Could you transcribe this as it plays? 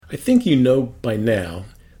I think you know by now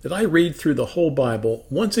that I read through the whole Bible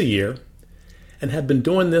once a year and have been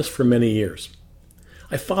doing this for many years.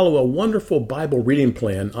 I follow a wonderful Bible reading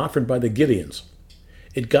plan offered by the Gideons.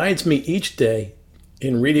 It guides me each day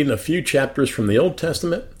in reading a few chapters from the Old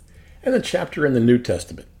Testament and a chapter in the New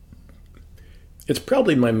Testament. It's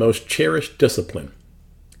probably my most cherished discipline.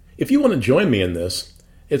 If you want to join me in this,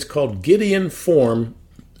 it's called Gideon Form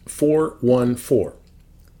 414.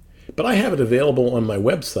 But I have it available on my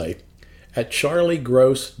website at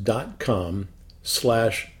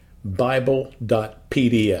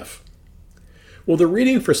charliegross.com/bible.pdf. Well, the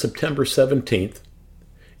reading for September 17th,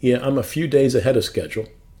 I'm a few days ahead of schedule,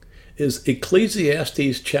 is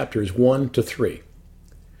Ecclesiastes chapters 1 to 3.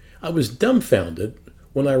 I was dumbfounded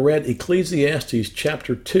when I read Ecclesiastes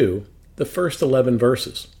chapter 2, the first 11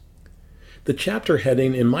 verses. The chapter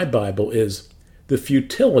heading in my Bible is The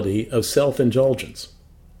Futility of Self-Indulgence.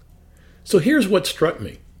 So here's what struck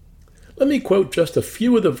me. Let me quote just a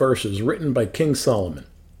few of the verses written by King Solomon.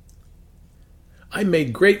 I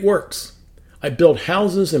made great works. I built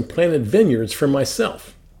houses and planted vineyards for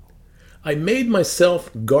myself. I made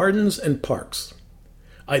myself gardens and parks.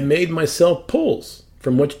 I made myself pools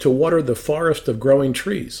from which to water the forest of growing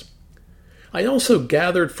trees. I also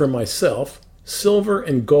gathered for myself silver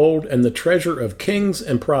and gold and the treasure of kings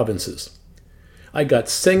and provinces. I got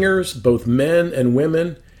singers, both men and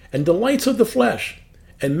women, and delights of the flesh,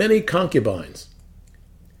 and many concubines.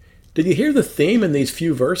 Did you hear the theme in these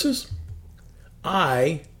few verses?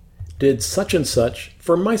 I did such and such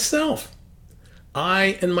for myself.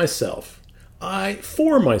 I and myself. I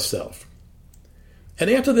for myself. And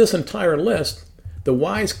after this entire list, the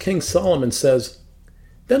wise King Solomon says,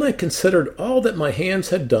 Then I considered all that my hands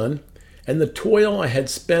had done, and the toil I had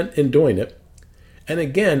spent in doing it, and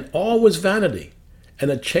again all was vanity,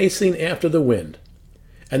 and a chasing after the wind,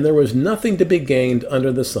 and there was nothing to be gained under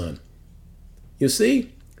the sun. You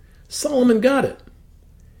see, Solomon got it.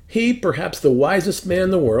 He, perhaps the wisest man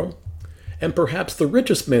in the world, and perhaps the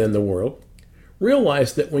richest man in the world,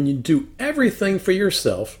 realized that when you do everything for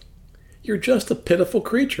yourself, you're just a pitiful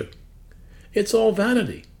creature. It's all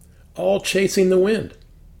vanity, all chasing the wind.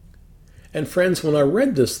 And friends, when I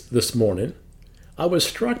read this morning, I was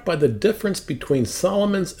struck by the difference between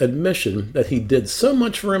Solomon's admission that he did so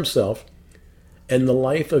much for himself and the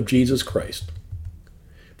life of Jesus Christ.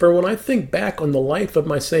 For when I think back on the life of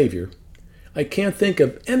my Savior, I can't think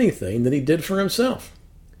of anything that he did for himself.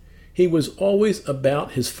 He was always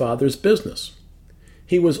about his Father's business.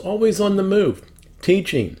 He was always on the move,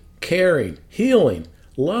 teaching, caring, healing,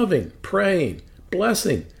 loving, praying,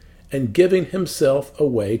 blessing, and giving himself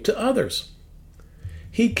away to others.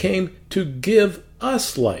 He came to give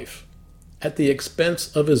us life at the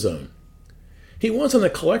expense of his own. He wasn't a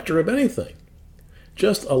collector of anything,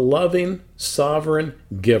 just a loving, sovereign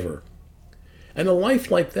giver. And a life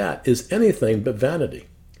like that is anything but vanity,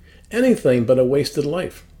 anything but a wasted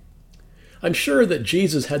life. I'm sure that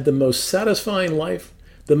Jesus had the most satisfying life,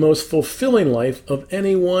 the most fulfilling life of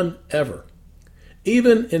anyone ever,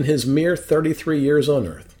 even in his mere 33 years on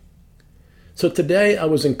earth. So today I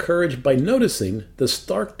was encouraged by noticing the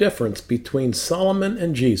stark difference between Solomon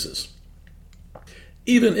and Jesus,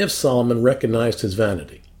 even if Solomon recognized his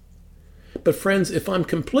vanity. But friends, if I'm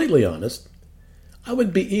completely honest, I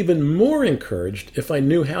would be even more encouraged if I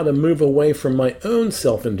knew how to move away from my own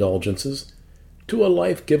self-indulgences to a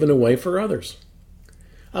life given away for others.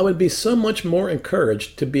 I would be so much more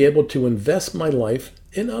encouraged to be able to invest my life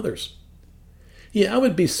in others. I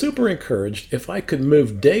would be super encouraged if I could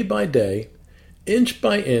move day by day, inch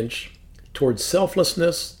by inch, towards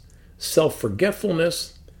selflessness,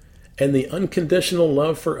 self-forgetfulness, and the unconditional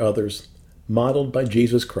love for others modeled by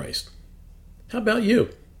Jesus Christ. How about you?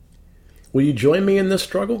 Will you join me in this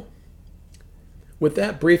struggle? With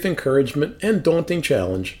that brief encouragement and daunting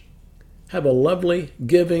challenge, have a lovely,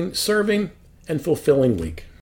 giving, serving, and fulfilling week.